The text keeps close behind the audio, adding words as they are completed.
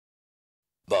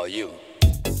Boy, you.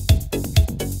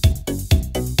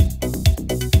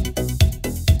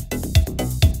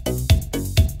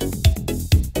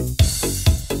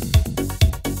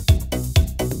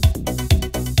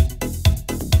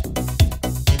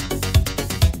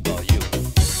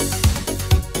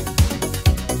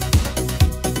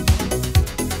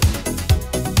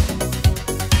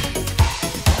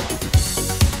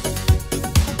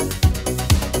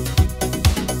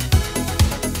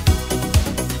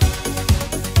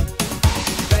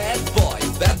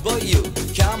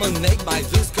 Make my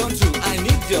dreams come true. I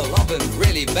need your loving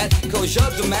really bad, cause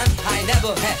you're the man I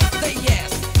never had. Say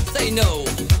yes, say no,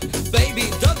 baby,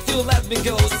 don't you let me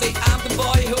go. Say I'm the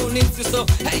boy who needs you so.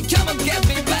 Hey, come and get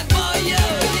me, bad boy, you.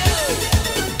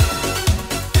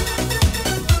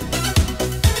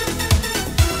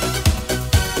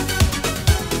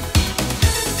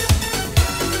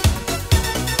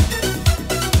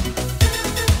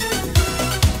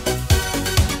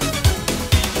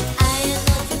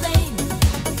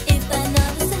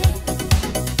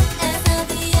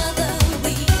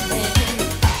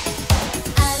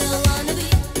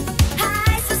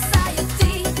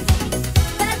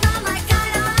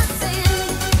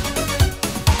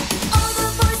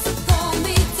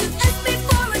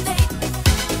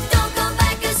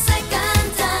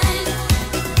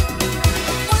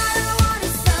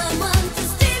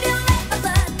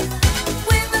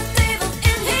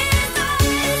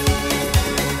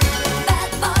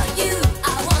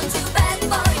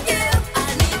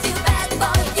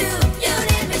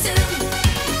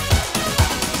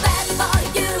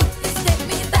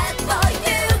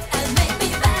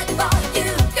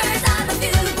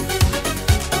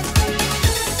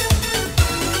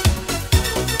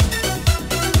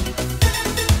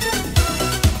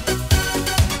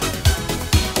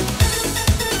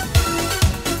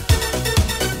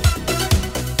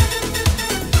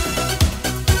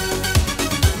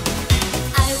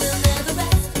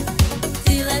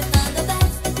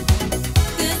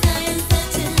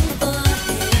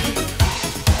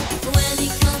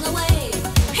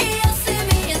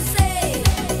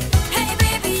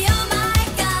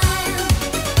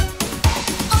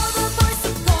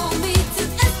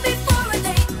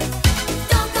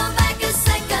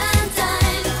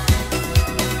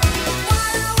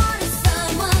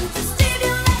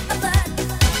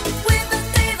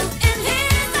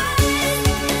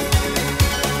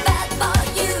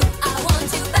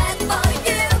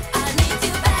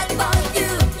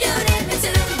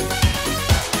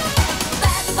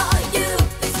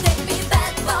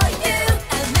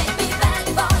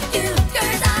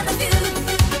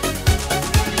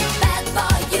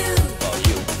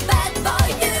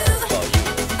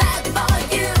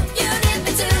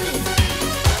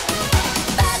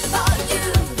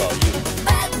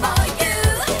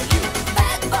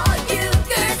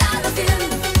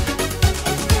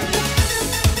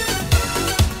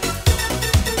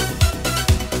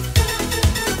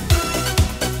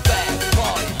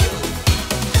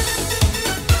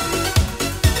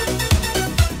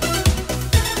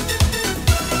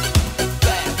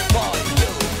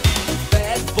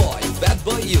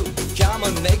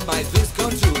 Make my dreams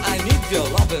come true. I need your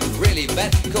loving really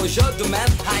bad, cause you're the man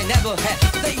I never had.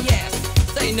 Say yes,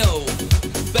 say no,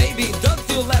 baby, don't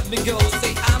you let me go.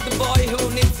 Say I'm the boy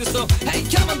who needs you so. Hey,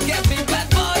 come and get me, bad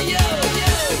boy, you.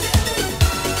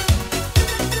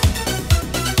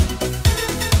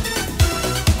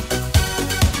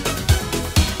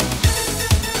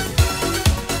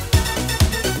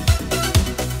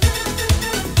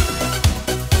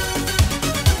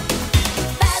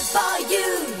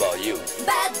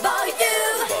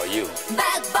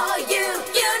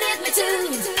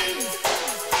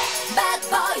 Bad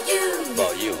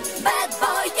boy you, bad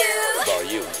boy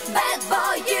you, bad boy